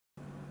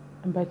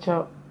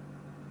Mbacho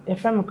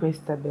efam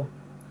Christabel.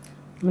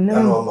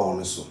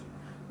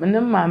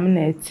 Menem maame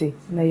na eti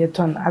na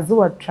yeton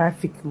azewa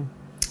traffic mu.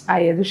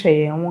 Aye de hwe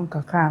yen won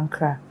kakra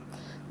ankra.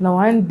 Na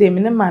one day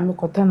menem maame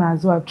kota na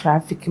azewa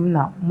traffic mu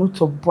na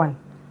motor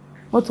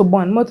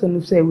no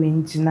so e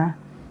wenjina.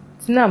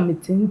 Tina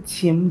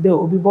metintiem de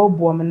obi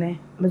bobo me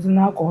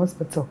na akọ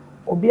hospital.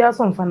 Obi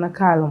aso mfa na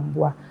car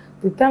mboa.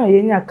 The time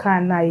yenya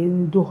car na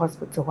yendu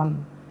hospital hono.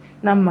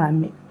 Na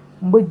maame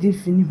mbodi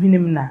fini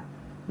hwinim na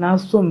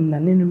asom na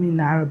nenumi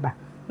na araba.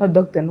 Na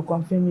doctor no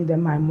confirm that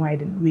my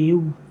widen we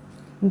ewu.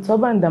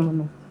 Ntoba ndam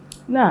no.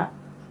 Na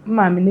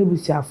maame na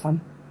ebusi afon.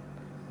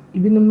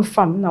 Ibinum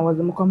fam na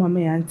waze mkoma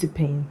me anti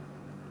pain.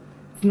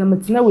 Tina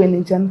metina we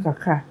nchan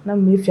kakra na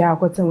mefi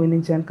akwata we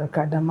nchan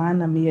kakra da ma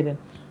na me yeden.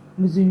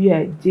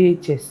 Muzuwi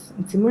JHS.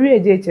 Nti mu wi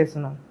JHS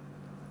no.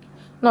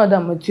 Na oda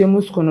matuo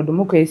musko no do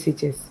mko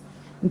SHS.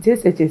 Nti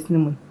SHS ni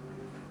mu.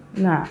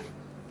 Na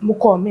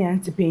mko me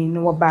anti pain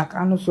no back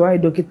ano so ai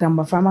dokita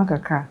mba fama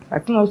kakra.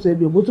 But no so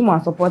ebi obotu ma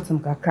support him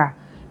kakra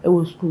e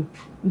wo school.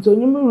 Nti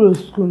onyim ro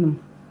school no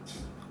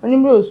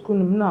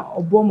na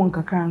obo mo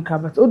kakra anka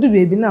but odu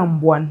bebi na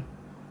mboan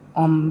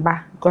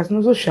omba because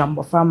no so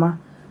shambo fama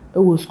e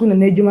wo school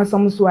na adwuma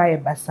samso aye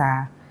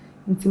basa.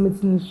 Nti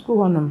metin school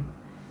honum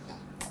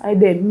I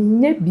de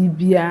minye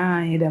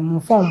bibia I de mo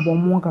fon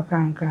bom mo kakra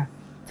anka.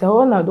 Te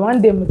ho na do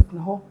one day metin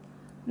ho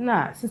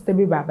na sister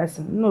bi baba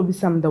sem na obi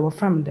sam da wo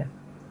fam da.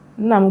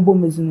 Na mo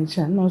bom ezini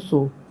cha no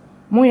so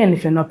mo ye ne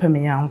fe no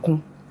peme yanko.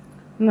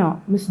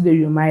 No, Mr. de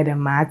you de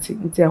mati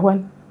nti ho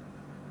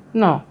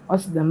no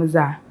osidam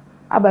za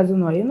abazi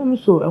no ye no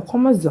so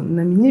ekomazam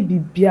na minye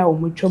bibia wo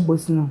motwa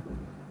boss no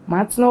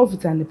mati na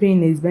ofita ne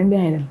pain is ben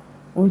behind them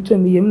onto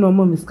me yem no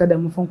mo miskada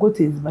mo fon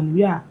kotes ban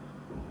wi a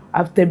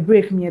after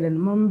break me den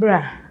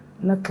membra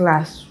na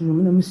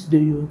classroom na Mr. de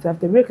you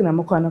after break na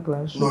mo na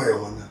classroom no ye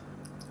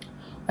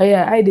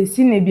wona I de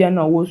see ne bia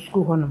na wo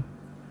school hono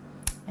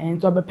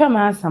and to bepa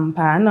ma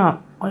asampa na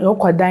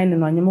okwadan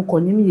no nyem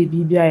konyem ye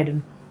bibia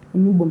eden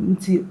onibom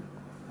nti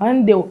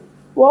one day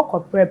walk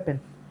up prepping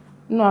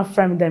no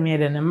afram da me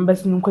eden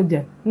mbas no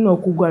kwagya no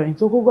okugware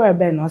nti okugware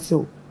be na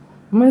osew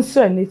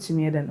menso na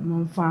chimi eden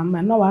mfa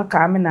ma na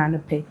waka ame na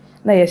anpe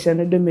na ye hye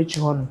no do mechi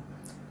hono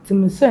nti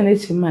menso na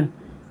chimi man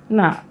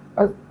na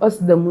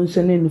osda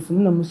munso na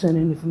nufum na munso na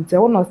nufum nti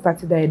wona start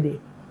that day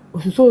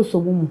osuso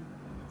mu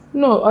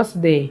no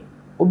osda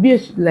obi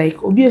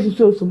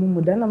osuso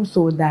mu da na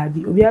mso da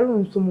bi obi alo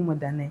nso mu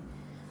da ne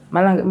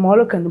malang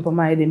molo kan po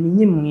ma eden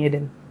minyim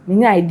eden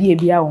minya idea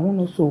bia wo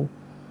no so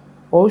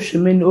o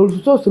hweme o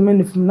so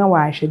many from na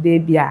wa hwede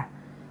bia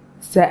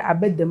se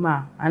abedem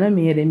a ana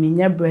me yede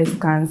minya breast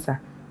cancer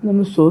na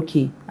no so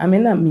okay I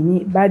mean na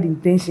minyi bad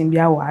intention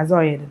bia wo aza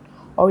oyede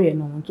oye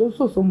no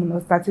so mu no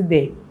start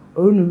there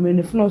o no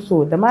many from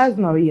so the mas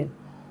no ye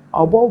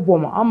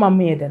obobom ama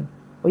me yede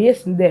o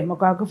yes there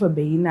mako akafa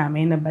bayi na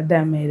me na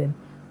bada me yede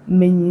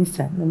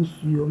menyinsa na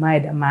msuyo ma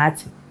yede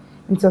maati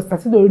nti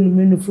start there o no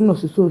many from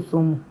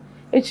so mu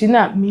echi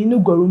na minu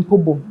gorumpo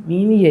bom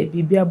mini ye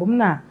bibia bom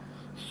na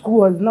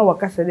school na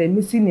wakasa de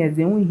mi seniors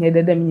enwu hie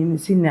dada mi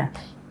senior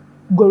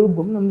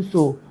gorubom na mi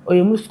so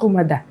oyemu school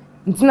mother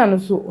ntina no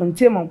so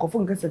ontie ma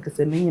nkofo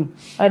nkasa menyim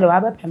ayde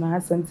wa ba pema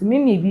asante mi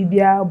ni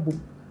bibia bom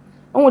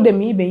onwo de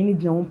mi be ni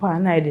gina wo pa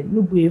na ayde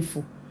no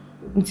buefu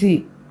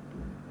nti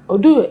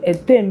odu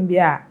etem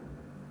bia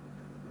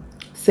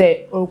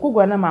se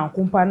okugwa na ma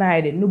nkompa na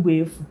ayde no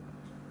buefu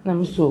na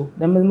mi so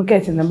da mi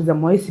kete na mi za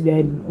mo esi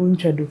bia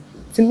ontwado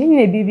ti mi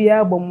ni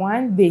bibia bom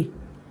one day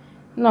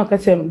na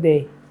okachem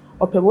de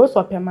opebo so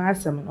opema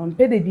asem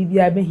onpe de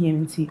bibia be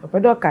hiem nti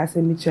opedo ka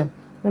asem chem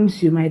na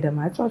msiu mai da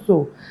ma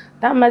so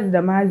that much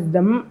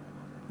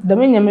da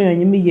nyame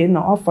yonyeme ye na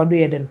ofodo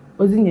yeden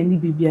ozinya ni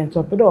bibia nti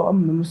opedo o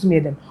mmusum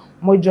yeden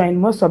mo join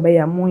mo so be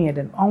ya mo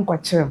yeden onko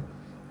cherem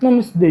na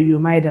msiu de you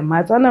mai da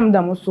ma na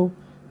mda mo so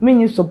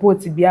menyi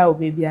support bia o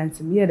bibia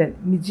nti me yeden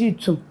mi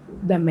jitum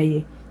da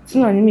meye ti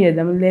no nyeme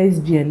yeden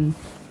lesbian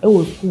e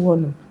wo school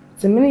hono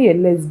ti me ye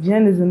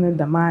lesbianism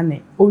da ma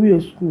ne o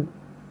wi school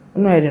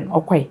no yeden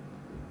okwai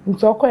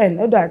nti okwai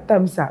na do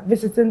atamsa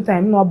visiting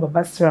time no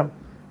baba sram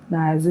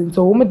na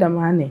zinto wo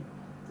medamane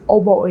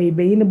obo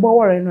oyibeyi ni bo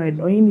wore no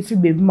yeden oyin fi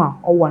baby ma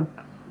owon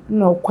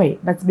na okwai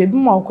but baby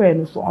ma okwai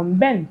no so on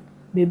ben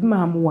baby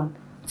ma am won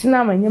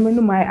tina ma nyema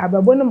no mai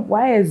ababo no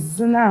why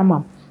zina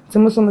am ti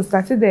mo so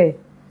start there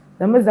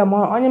da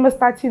mezamo onye me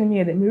start ni me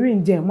yeden me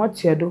rinje mo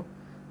chedo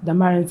da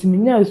marant me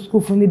nya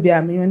school fu ni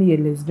bia me yon ye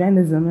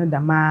lesbianism da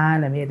ma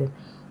na me yeden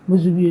mo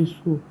zubi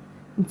school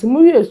nti mo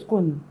wi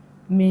school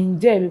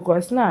menje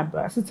because na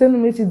bra sitenu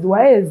meti do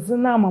why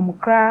zina am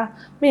kra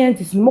me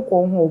yantis mo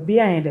ko ho obi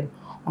an den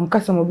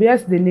onkasa mo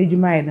bias de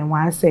nedwuma yeden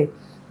wa say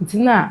nti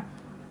na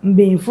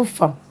mbe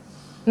fufam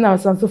na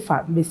sanso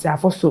fa besi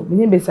afoso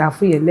menye besi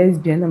afo ye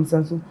lesbian na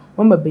sanso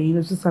mo ma bayin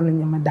no so sana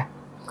nyamada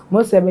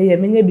mo se be ye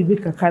menye bibi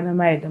kaka na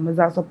ma yeden mo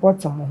za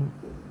support mo ho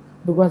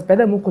because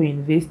beda mo ko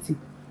university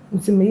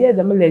nti me ye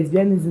da me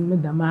lesbianism me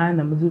da ma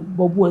na mo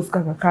bobu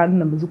oska kaka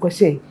na mo ko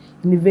she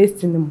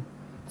university no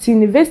ti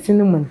university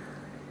no mo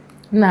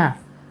na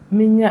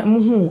minya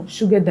muhu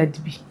sugar daddy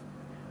bi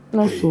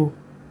no so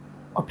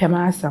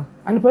opemasa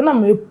and pona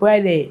me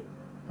boy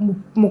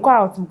mukọ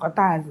out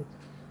mukọtazi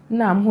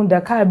na mhu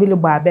da ka bi le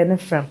ba be ne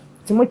frem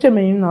ti mo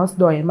tweme na os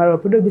do ye mara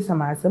opedo bi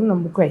sama asem na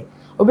mukọ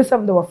obi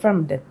sam de wa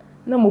frem de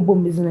na mo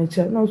bom business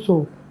no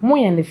so mo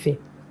ye ne fe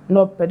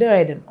no pedo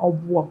eden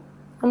obo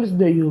am so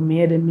do you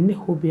me de mi ne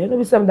hobi no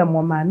bi sam da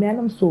mo ma me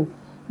am so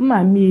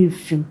ma me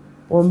efim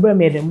o mbra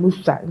me de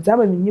musa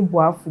nzaba mi ni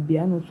boafu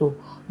bia no so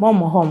mo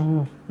mo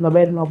hom no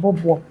be no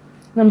bobo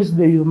na mi so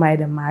do you my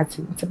de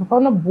mati ti papa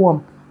no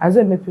boom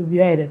aze me pe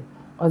bia eden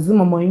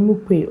ozima mo yimu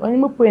pe onye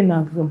mo pe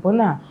na example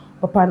na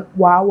papa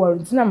wa war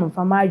ntina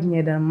mfa ma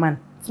adwene de man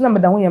ntina me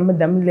da ho ye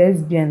madam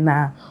lesbian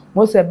na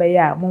mo so be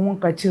ya mo won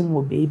ka chiri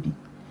mo baby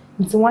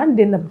nti one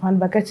day na papa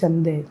ba ka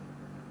chem de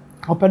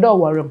opedo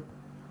warum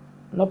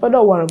no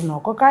opedo warum no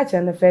ko ka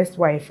chere na first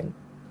wife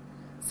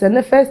se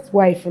na first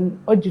wife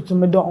ojitu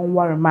me do on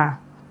warum a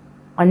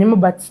onye mo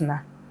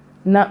batina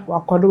na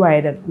wakodo wa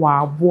eden wa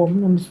abo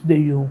na mi so de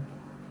yo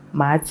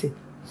maati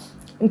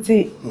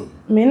nti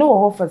me no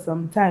wo for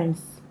sometimes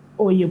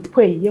ye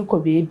pray ye ko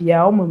baby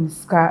a o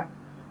mumska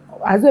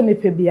aza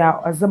mepe bia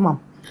ozama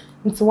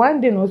nti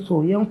one day no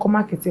so ye nko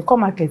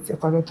market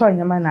ko to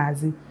nyama na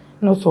azi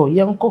no so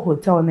ye nko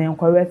hotel na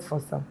enko rest for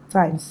some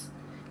times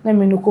na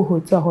me no ko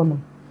hotel hono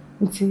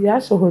nti ya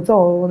so hotel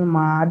hono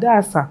ma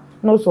dasa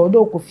no so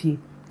do ko fie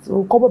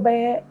so ko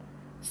be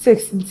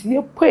 6 nti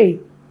ye pray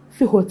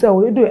fi hotel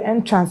we do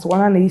entrance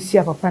wana na isi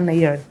papa na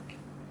year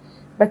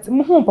but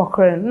muhu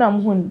pakore na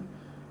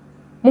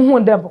muhu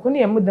da bako ne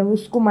yamudam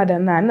school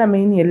madam na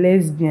me ne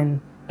lesbian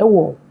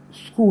ewo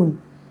school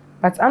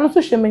but anu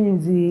so hwemenyi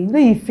zi na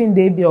yifin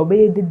da bia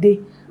obeye dede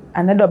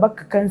anada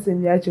obaka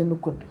kansen ya che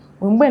nukun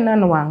mgbe na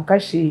no wanka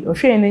hwe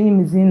ohwe na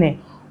nyim zi ne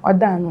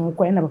oda anu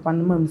ko na papa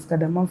no mam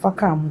skada mamfa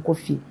ka am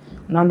Kofi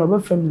na no be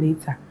from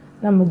later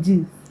na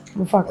mji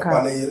mfa ka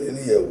papa ne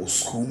ye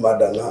school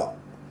madam na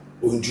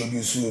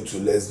introduce you to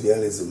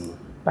lesbianism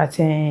but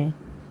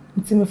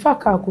nti me fa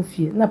ka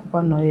Kofi na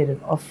papa no yere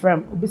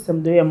ofrem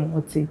obisam do yem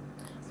hote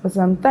but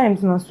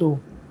sometimes na so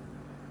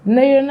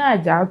na yere na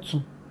aja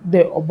atu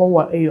de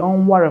obowa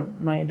on warum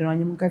no yede no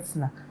nyim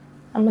katsina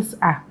amas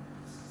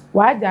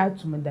wa aja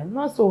atu me da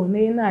no so na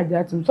yere na aja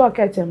atu so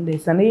ka chem de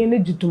sa na yere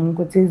jitum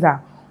koteza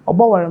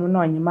obowarum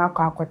no nyim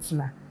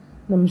akwatina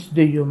na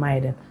msudo yo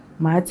maiden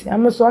mati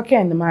amas so ka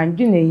en ma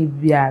ndwi na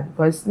yibia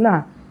because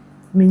na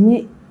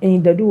minyi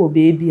en dadu wo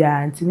baby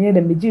a nti me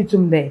de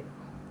mejitum de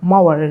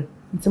maware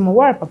nti mo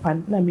ware papa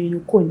na me nu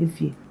ko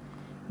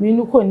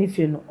ni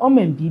fie no o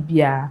man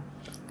bibia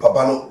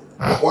papa no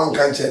one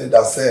can change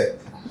that say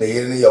the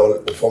year your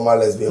former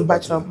lesbian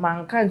but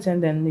man can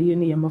change den you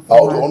ni yema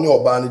former only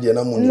oban de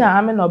na muni na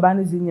ame na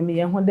oban zi nyem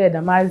ye ho de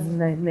da mazi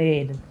na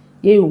yede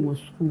ye wo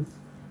school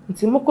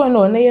nti mo ko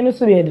no na ye no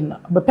so yede no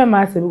bepa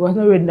ma ase because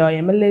no read na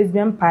ye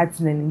lesbian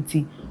partner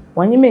nti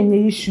wonye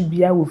menye issue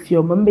bia wo fie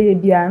o mbe ye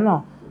bia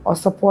no o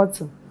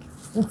support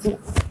nti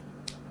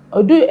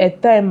odu a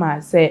time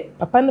a say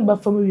papa no ba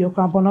fam wi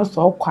okrampo no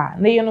so kwa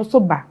na ye no so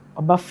ba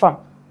oba fam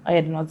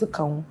ayede no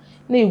zeka ho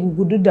na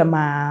egugudu da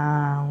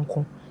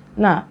manko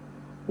na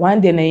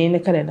one day na ye ne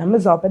kare da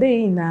meza opede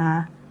yi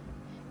na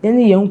ye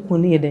ne yenku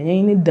ne ye da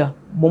ye ne da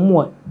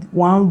bomo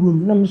one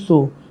room na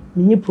mso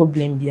minyi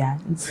problem bia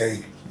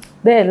nti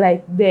there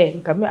like there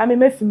nka me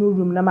me fi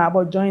room na ma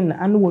abo join na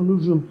anu wonu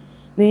room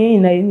na ye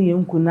ne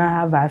yenku na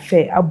have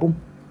affair abom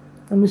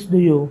na mso do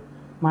yo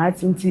ma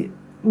atinti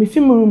me fi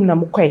room na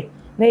mkwai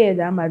na ye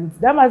da ma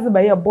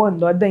ba ye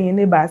bond o dan ye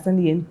ne ba asan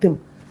ye ntem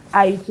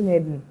ayi tu na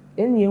edin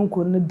ye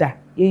yenku no da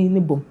ye ne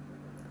bom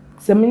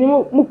se mini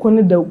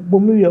mukoni da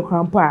bomu wi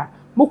okrampo a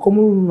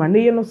mukomu ruma na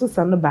ye no so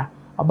sa no ba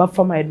oba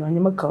fam I no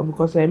nyem ka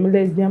because I am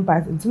lesbian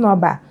person nti no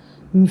ba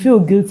me feel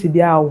guilty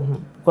bia wo ho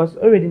because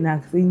already na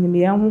say nyem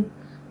ye ho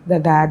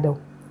da do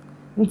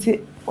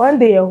nti one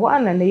day ho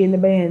ana na ye ne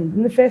ba ye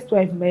the first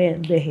wife ba ye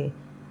be he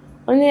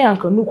onye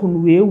yanka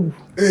nukunu we ewu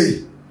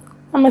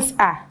amas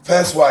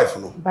first wife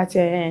no but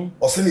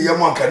o se ne ye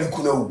mo anka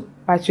nukunu ewu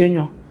but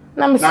enyo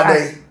na me sa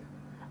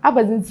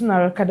abadinti na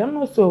rekada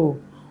no so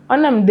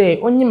onam de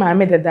onyi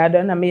maame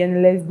dadado na me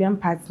lesbian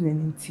partner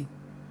nti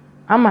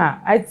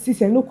ama ati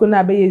se nuku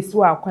na be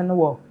yesu akwan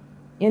wo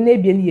ye na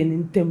ebie ne ye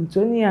ntem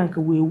to ni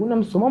anka wewu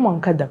nam so mama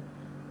nkada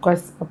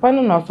cause papa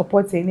no na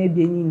support ye na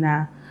ebie ni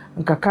na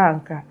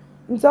nka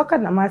nti oka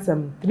na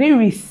masam 3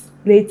 weeks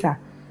later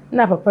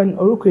na papa no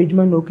oruko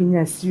edwuma na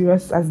okinya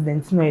serious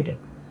accident no ede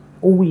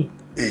owi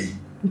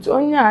nti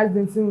onya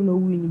accident no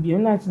owi ni bi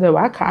na ati da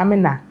wa aka ame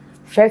na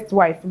first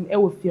wife e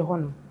wo fie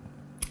hono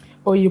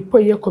oyipo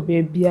ye ko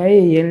bebia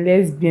ye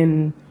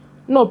lesbian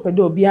no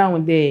pedo obi ahụ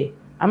de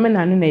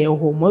amena no na ye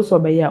ho mo so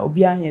be ya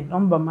obi ahụ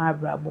number ma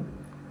abrabo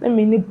na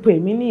me ni pe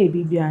me ni ye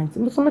bibia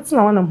nti so meti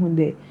na wana hu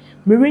de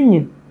me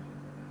renyin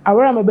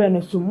awara me be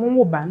no so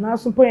mo ba na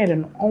so po ye de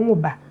no onwo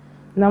ba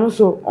na mo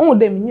so onwo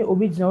de me ni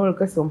obi gina woro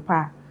kaso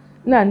mpa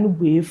na anu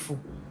bu efu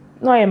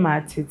na ye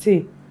ma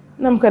tete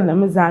na mka na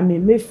me za me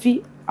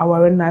mefi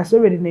awara na so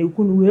ready na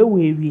ikunu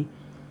we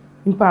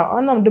mpa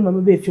onam de ma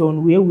me be fi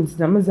on we wu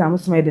na me za mo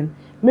so me de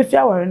mefi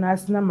aware na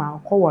asena ma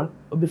akọwọ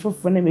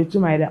obifofo na metu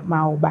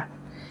ma oba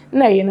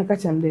na ye no ka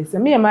chem dey se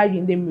me ma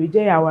adwen dey me je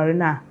ya ware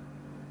na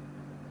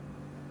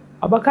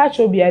obaka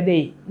cho bia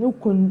dey no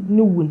kun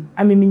no wun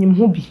ameminyim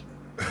ho bi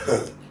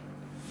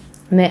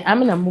na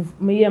amina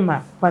me ye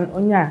ma fan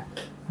onya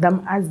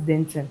dam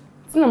accident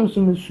tina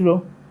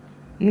musuro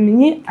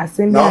minyi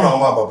asemi na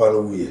ma papa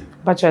no wuye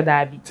bacho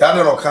da bi ti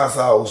ade no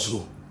cancer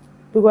osuro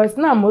because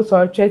na mo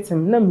so treat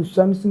him na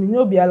me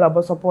obi ala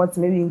bo support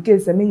maybe in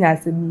case me nya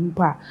asemi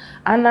mpa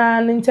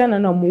ana nchana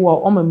na mo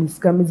wo o ma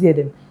misika me die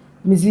dem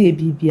mizi e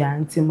bibia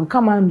nti mo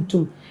kama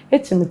mitum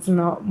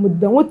etimetina mo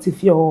dan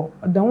wotifie ho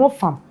dan wo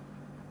fam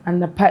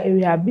and pa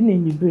area bi na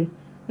nyibre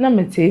na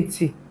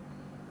meteti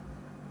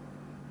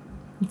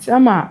nti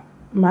ama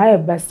ma e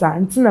besa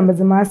nti na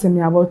meze ma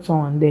asemi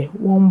aboton de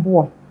won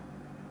bo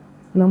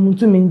na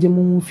muntu menje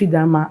mu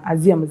fida ma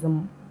azia meze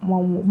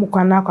mo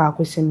kwana akwa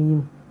akwhye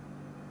mi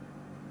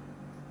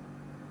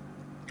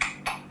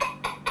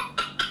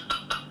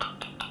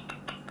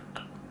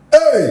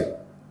hey.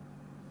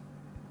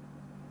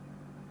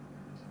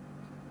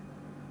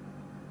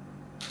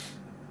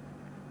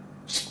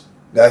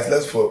 Guys,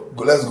 let's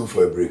go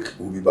for a break.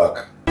 We'll be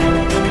back.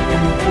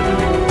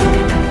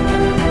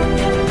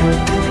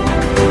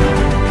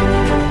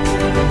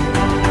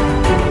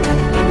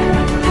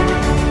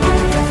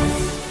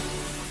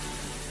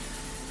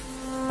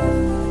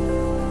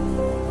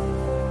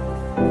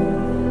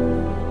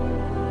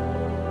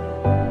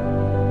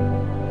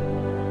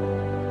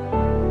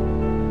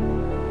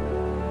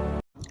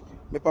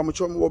 Me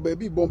pamuchom wo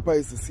baby bompa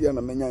is see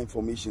na menya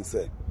information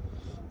say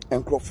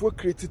enkrofo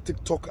create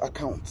TikTok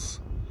accounts.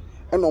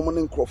 And no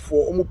money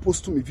for almost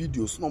post to me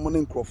videos, no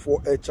money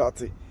for a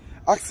chat,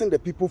 asking the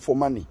people for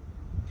money.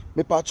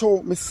 Me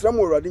pacho, me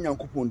sramo radin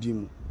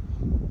yankupondimu.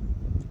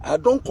 I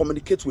don't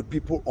communicate with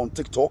people on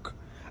TikTok.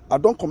 I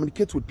don't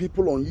communicate with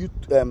people on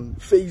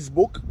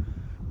Facebook.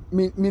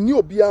 Me ni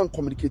obian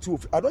communicate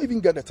with. I don't even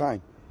get the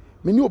time.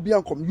 Me ni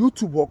obian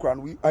YouTube work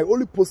and I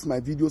only post my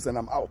videos and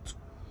I'm out.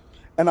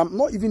 And I'm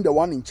not even the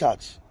one in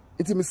charge.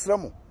 It's me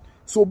sramo.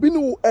 So be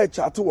no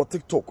chat or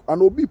TikTok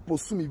and obi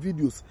post me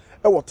videos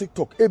e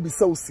TikTok e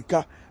bisa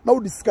usika na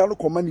odi sika no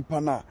komani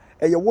pana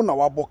e ye wo na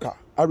waboka.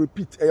 I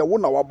repeat e ye wo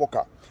na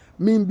waboka.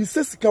 Me bi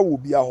se sika wo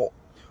bia ho.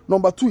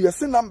 Number 2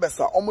 yesi numbers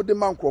a omode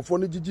man krofo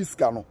no gigi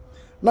sika no.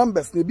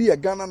 Numbers ne bi ye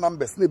Ghana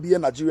numbers ne bi ye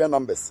Nigeria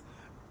numbers.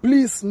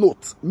 Please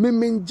note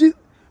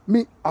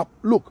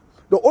look,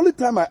 the only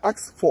time I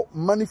ask for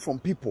money from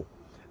people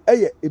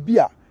ye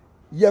ebia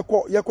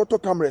yeko to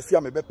cameras ya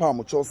me be pa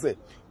mo cho say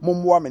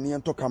momwa me ne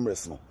to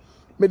cameras no.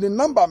 Me the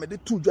number me the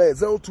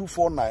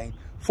 0249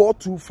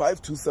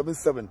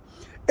 425277.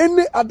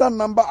 Any other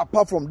number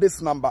apart from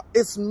this number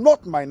is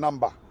not my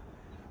number.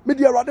 Me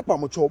the rade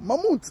pamocho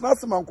mamunt na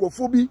se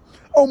mankrofo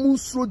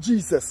omunso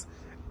Jesus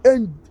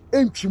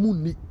entwimu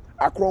ni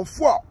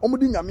akronfo a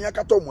omudi nyame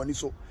akata omani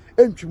so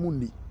entwimu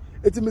ni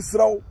eti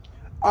misrawo.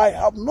 I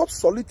have not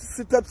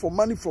solicited for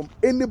money from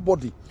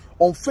anybody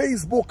on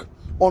Facebook,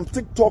 on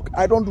TikTok.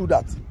 I don't do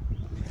that.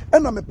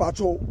 And I'm a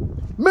pacho.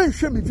 Men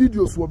share me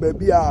videos wo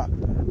baby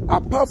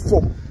apart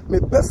from my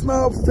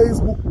personal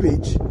Facebook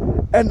page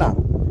and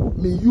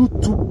my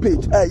YouTube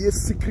page.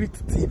 Yes, Secret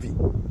TV.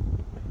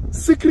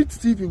 Secret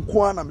TV in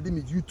Kwana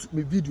me YouTube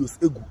me videos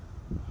egu.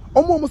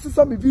 Almost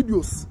some me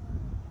videos.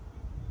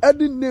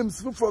 Adding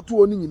names for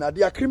two oni na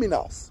they are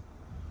criminals.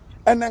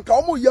 And then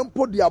kaomo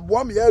yempo the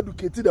aboa me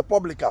educated the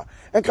public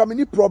and come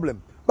any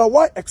problem. But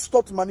why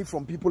extort money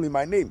from people in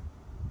my name?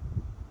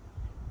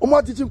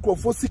 Omo teaching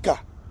Kofi Ceqa.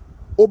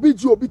 Obi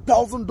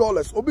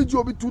 $1,000, obi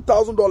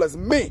 $2,000.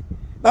 Me,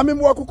 na me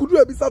mwa kukudu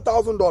ebisa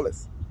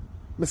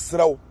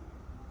 $1,000.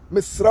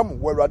 Mesram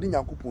we radin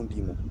yankopon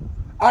dimo.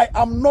 I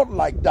am not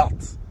like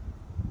that.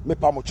 Me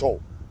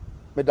pamocho.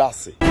 Me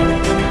dase.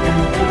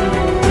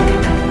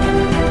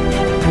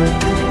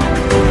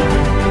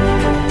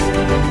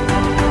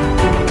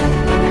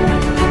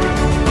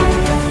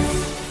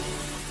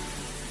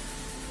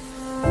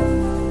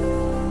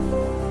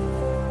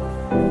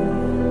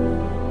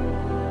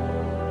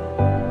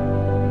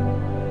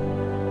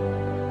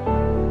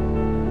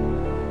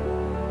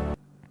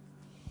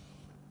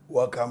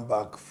 Welcome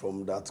back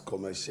from that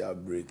commercial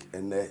break.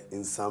 And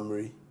in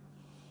summary,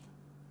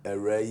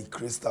 Ray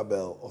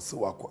Christabel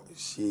also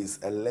she's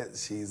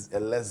a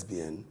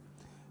lesbian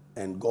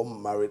and got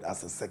married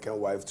as a second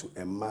wife to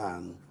a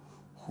man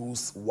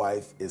whose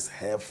wife is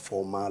her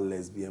former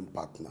lesbian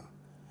partner,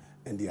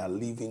 and they are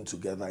living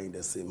together in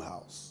the same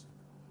house.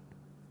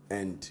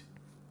 And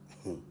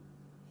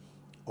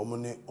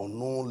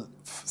no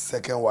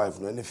second wife,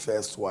 no any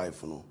first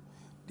wife, no,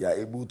 they are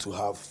able to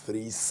have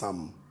 3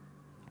 sons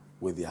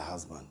with their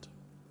husband.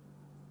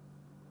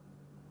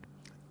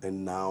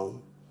 And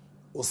now,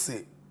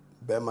 Ose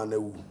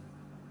Bemanewu,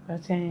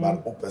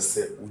 but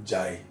opese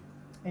Ujai,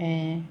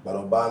 but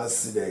Obana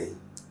Side.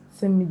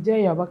 Semi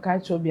Jay or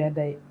Bakacho be a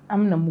day.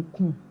 I'm na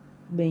mukum,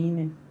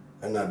 Bainin.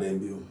 And I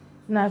debut.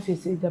 Now, if you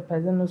say the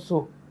peasant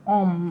so,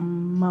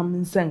 Mamma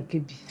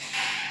Sankibi.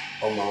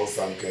 Oh, my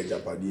son,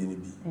 Japadi,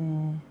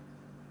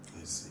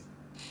 I see.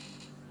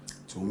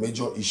 2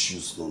 major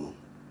issues, no.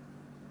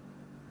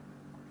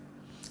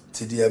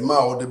 ti de ma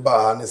o de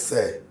ba ne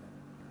se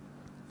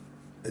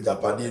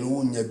ejapade no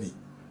wunya bi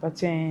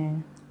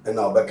paten e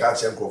na obeka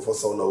che nkrofo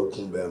so na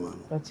okun be ma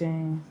no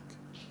paten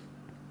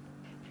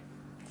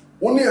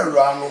woni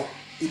era no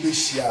ibe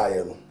hia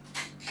ye no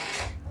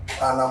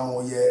ana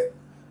mo ye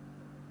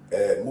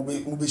mo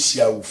be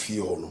hia wo fie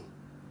ho no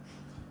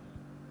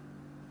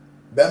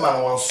be ma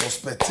no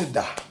suspected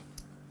da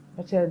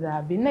paten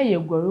da bi na ye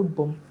gwaru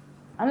bom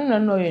anu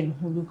no ye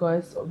no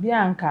because obi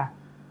anka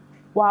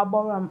wa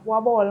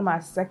my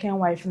second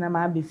wife na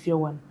ma be fie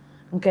won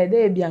nka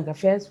dey bi anka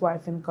first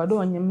wife nka do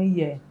onye me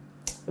ye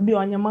obi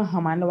onye ma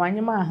hama na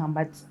wanye ma hama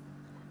but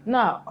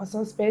na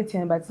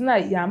suspecting but na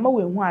ya ma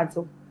we hu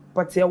ato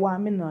but ye wa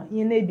me no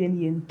ye na bi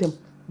ne ye ntem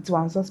nti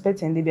wan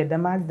suspecting dey be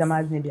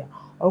damage ne bia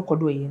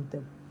okodo ye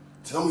ntem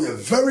ti na mo ye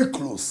very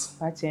close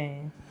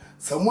paten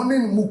so mo ne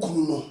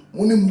mukunu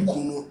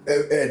no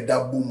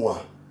da bomu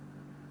a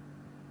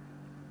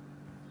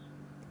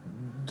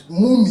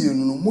Mummy,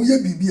 no,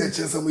 Muye Bibi, a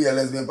chance of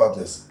lesbian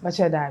partners. But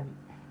your daddy.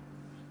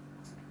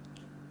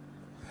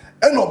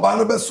 And no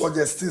Barnabas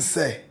suggested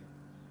say,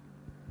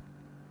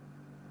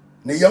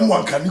 the young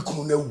one can you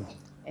know?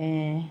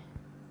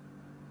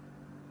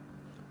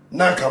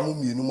 Nanka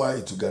Mummy, no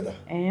more together.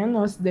 And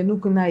us the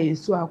Nukuna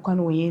is so I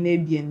can't win a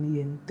be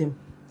in them.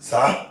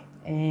 Sir?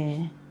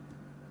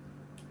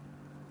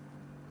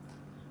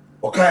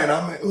 Okay,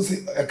 I'm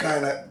a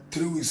kind of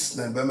 3 weeks,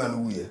 and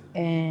Beman we.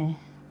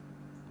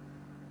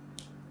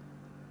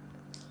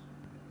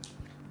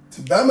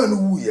 Ti bama no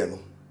wuye no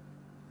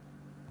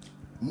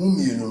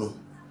mumie no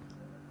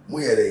mo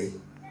yere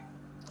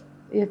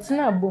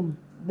yetina bom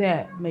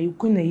there may you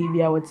kuna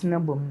yibia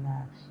wetina bom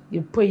na ye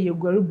po ye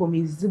gwaru bom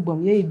izi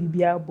bom ye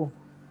bibia bom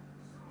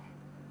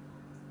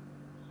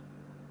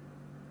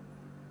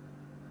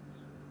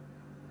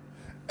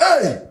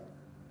hey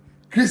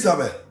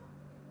Christabel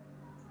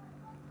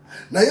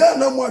na ya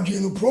na mo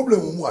adwe no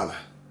problem mu ana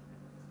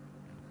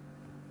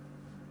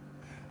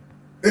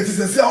it is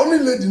a say only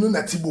lady no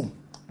na tibom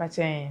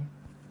paten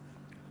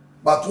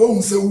but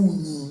won say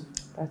wuni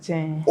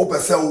paten o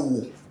pese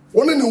wo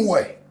woni ni wo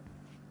e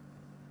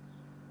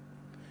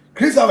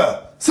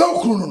Christabel say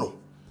okunu no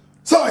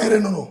say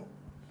ayere no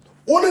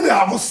woni ni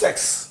have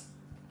sex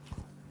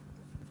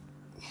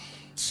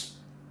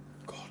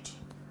God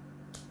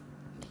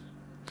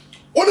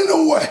woni ni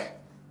wo e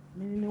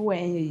me ni wo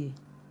enye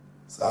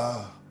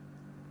sa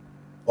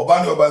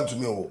oba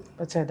ntumi wo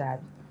paten dad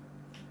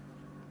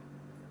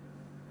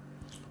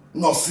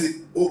no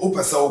see o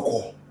pese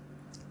wo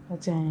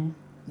paten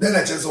then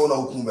I just want to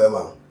okun be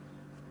ma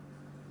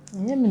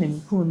enye me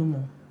nem ku no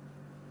mo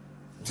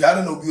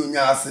Jare no bi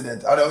onya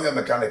accident are o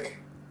mechanic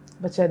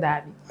paten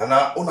dad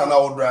ana una na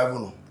wo drive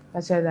no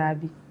paten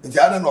dad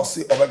Jare no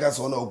see obeka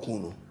so na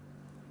okun no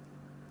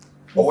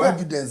or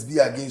evidence be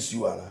against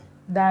you ana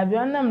dad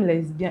onam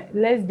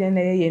lesbian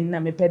na ye na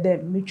me pede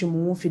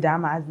metwum wo fida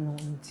ma az no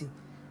nti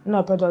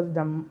na opede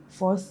them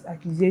false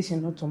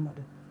accusation no to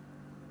mother.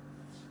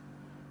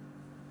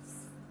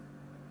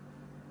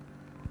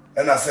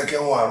 And a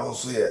second one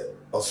also ye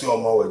osi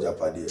oma wa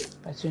japade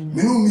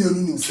minu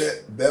mienu nim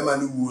se be ma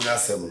ni wu na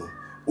sem no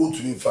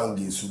otumi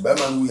fangi su be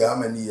ma ni wu ya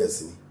ma ni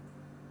yes ni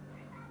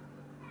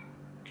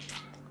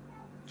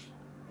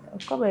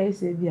ko ba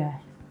say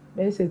bia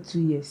be say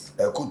 2 years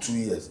e ko 2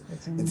 years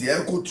nti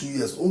e ko 2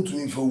 years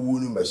otumi fa wu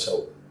ni ma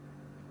shaw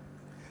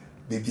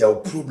baby our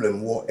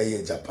problem wo e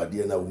ye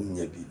japade na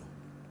wunya bi no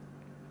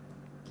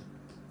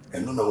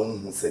eno na wo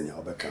hu se nya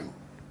obeka no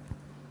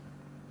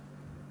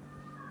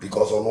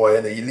because on why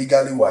an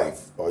illegally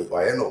wife or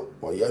you know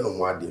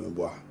what they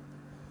boy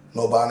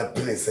no ban a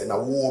place na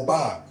wo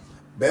ba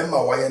be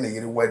ma why na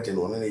yiri wedding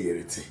on na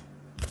yeriti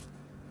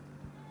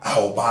a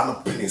o ban a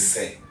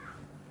place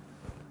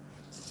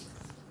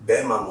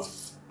be ma no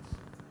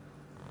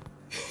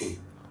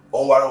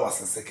on wara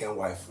was a second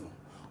wife no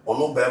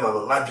ono be ma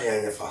no na dwen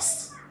anya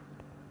fast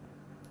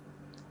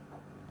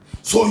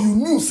so you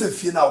knew say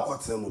fie na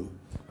okotemu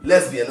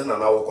lesbian na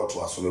na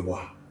wokoto aso me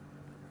boy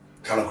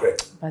kind of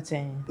correct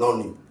paten no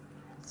ni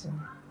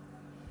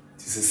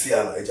ti se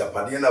sia na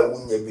ejapade na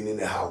wunya bi ni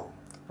ne hawo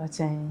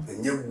paten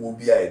enye wo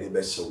bi a de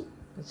be hyew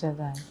paten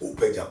dad o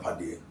pe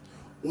japade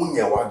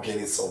wunya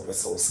wadwene se o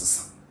pese o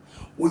sesa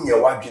wunya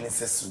wadwene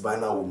se suban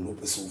na wo no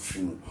pese o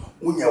firi mu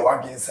wunya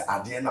wadwene se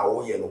ade na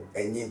wo ye no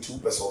enye nti o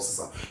pese o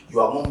sesa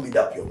you are not made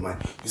up your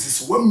mind you see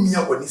so when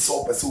mia wani se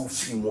o pese o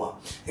firi mu a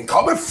enka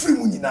o be firi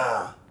mu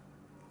nyina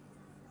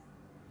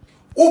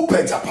o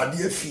pe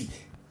japade afi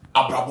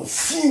abrabo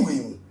fi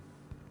we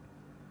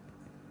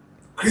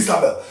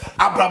Christabel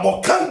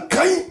abrabo kan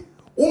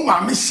o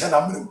ma me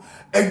hyena mrem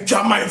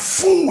adwaman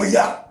fun we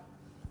ya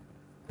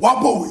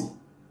wabo we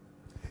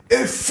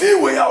e fi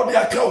we ya o de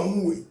aka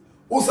hu we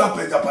o sa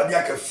pe japade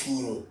aka fi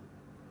hu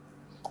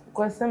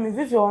ko se me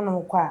fifi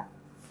ono kwa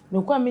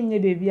me kwa me nye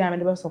baby a me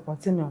de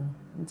support me ho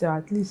nti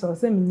at least o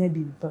se me nye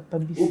bi pa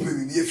bi o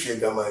pe bi e fi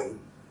adwaman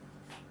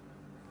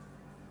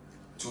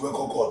tu we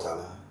kokota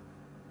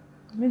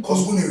na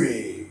cause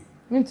we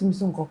we ntimi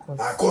so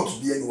kokota na court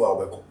bi anu wa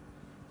obeko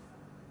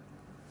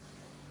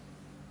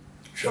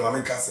Shama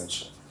me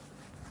kasencho.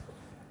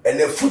 and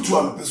the foot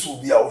one person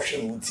will be our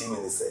ocean team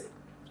and say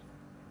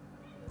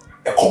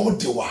a common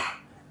dewa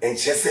and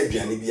chese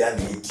biani bia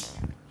need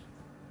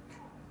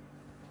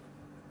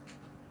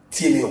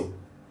Tilio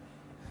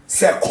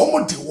say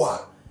common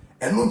dewa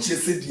and no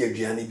chese dia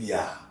biani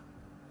bia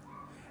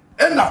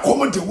and a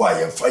common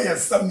dewa and fire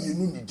some you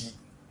need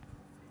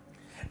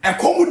a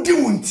common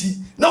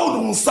dewunti now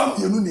don't some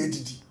you need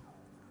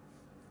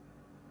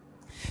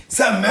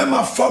say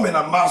mema famine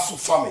and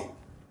mass famine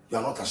you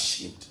are not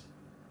ashamed.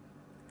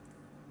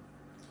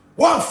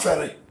 One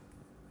ferry.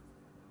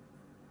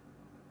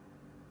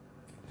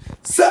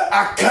 Say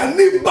Akan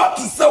ni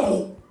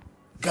batisawo.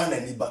 Ghana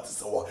ni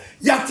batisawo.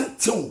 Yartey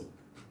tew.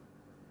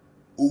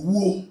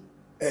 Awuah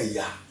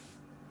eya.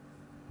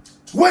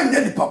 When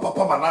ye di papa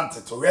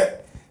manante to re.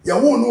 Ya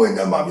wo no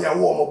enya mame ya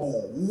wo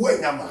omobo. Wo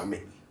enya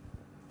mame.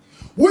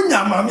 Wo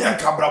nya mame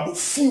anka brabo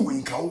fi we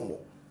nka wo.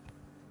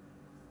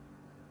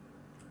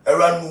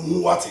 Era nu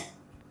hu wate.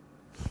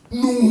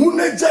 Nu hu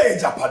na gya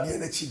japade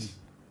na chidi.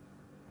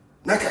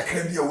 Na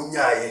kakra bia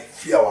wonyaaye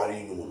fi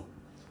aware no mu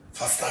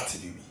fa start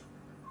bibi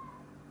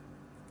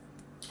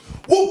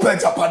wo pa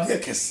japade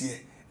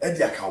kese e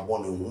dia ka obo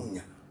no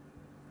hunya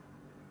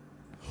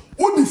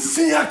wo di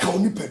fi aka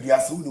oni padua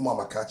se woni mu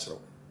amaka kire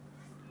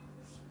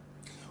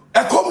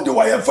e kom de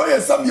waye fa ye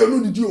sam ye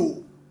no didi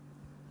o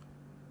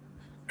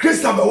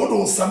Christa be wo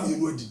don sam ye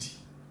no didi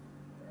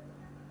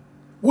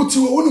wo ti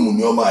wo ni mu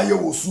nyoma aye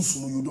wo susu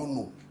no you don't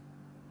know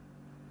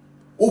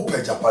wo pa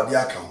japade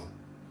aka ho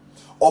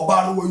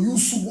Oba no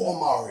yusu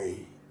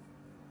omare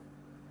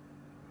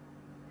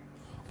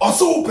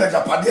also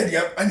peja pade de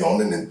anya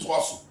on ne nto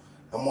aso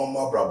na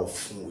mo brabo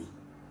funwe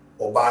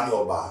oba ni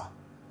oba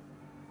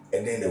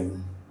ene na wu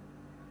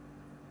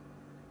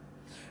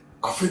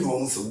afedi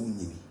won se wu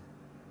nyini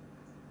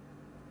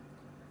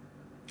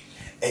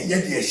enye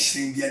de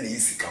ehire bia na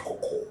yesika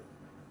kokko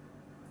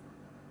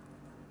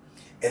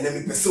ene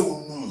me pese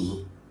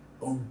wonu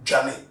o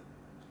dwane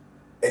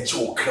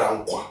eje o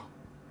krankwa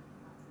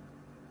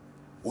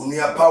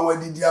Unia power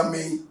didi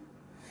ame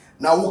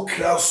na wo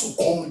kra so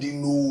kom di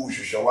no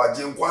hwehwe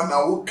waje nkwa na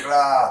wo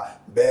kra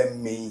be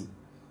me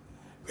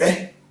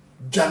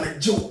jana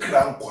je wo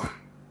kra nkwa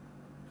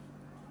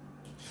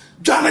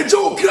jana je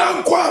wo kra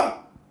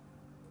nkwa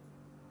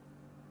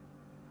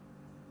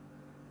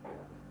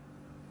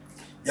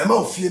yama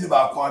ofie ni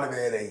ba kwa de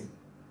be re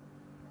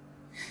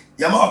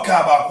yama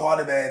oka ba kwa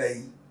de be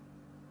re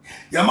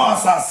yama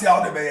asase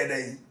a de be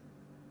re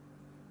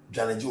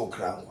jana je wo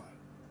kra nkwa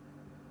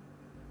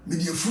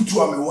media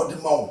futu am what the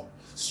mouth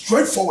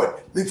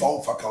straightforward me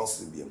found for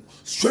counseling them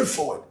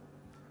straightforward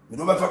me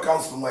no better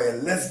counseling why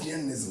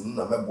lesbianism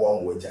na mebo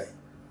am wajai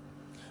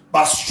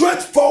but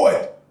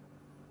straightforward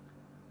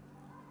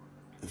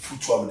the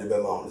futu am the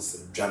be mouth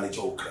say dwanage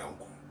o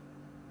kranko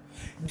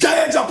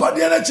jaya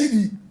japade na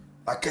chidi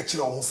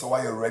akechire ho say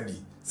why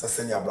ready say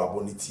senya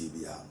abrabo ni tie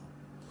bia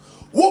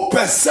wo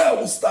pese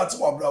wo start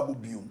wo abrabo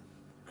biom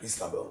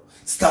Christabel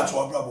start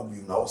wo abrabo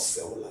biom na wo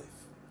sell life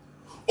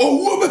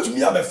Owo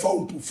betumi abefa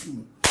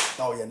opofru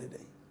na o ye ne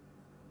den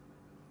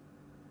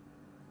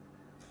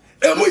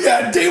emu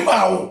ye den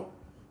ma wo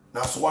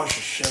na so wan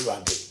hwehwe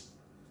rade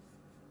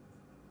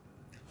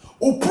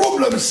o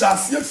problem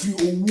sase afi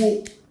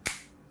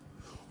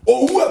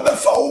owo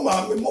abefa o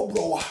ma me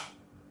mobrowa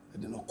e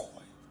de no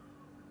koy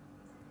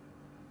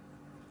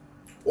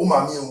o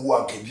ma me enwu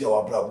akebia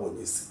wa brabo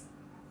nyesi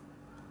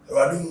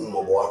rade mu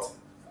mobo ate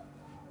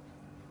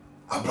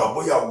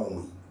abrabo ya wo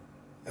mu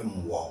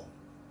emwa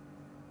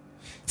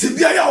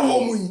Tibia ya wo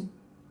mu yi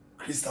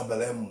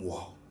Christabel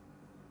emwa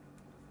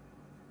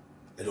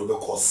e do be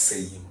cause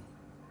saying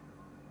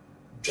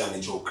Johnny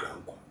Joe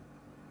Kranko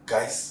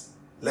guys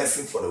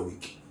lesson for the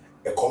week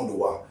e come the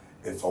war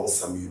and found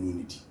some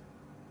unity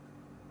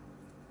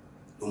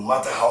no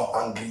matter how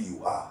angry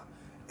you are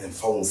and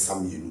found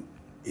some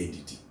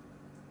unity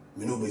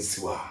me no be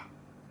siwa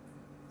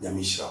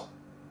nyamisha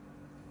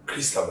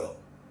Christabel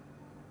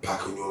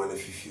pack on na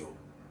fifio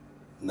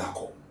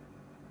nako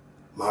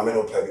Mama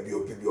no pay bi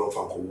on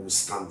fan ko will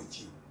stand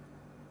with you.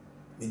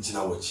 Ni gina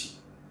wachi.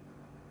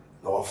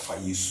 Na wa fa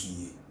Yesu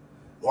ye.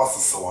 Na wa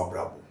sesa wa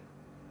brabo.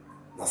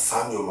 Na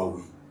sanyo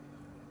mawi.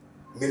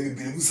 Me bi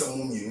bilibu sa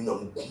mu mienu na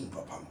mu kun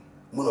papa no.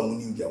 Mu na mu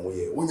ni ndia mo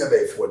ye. Wonya be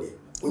ifo de.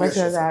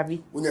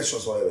 Wonya sho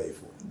so ye be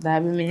ifo.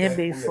 Dabi me ye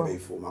be ifo. Be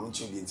ifo. Mam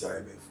chi bi ntia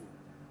ye be ifo.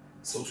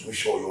 So to me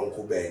show you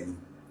uncle Benny.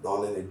 Na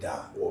on ne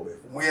da wo be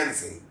ifo. Mo ye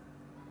nse.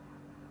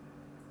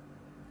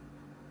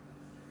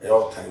 E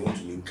all time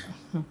to link.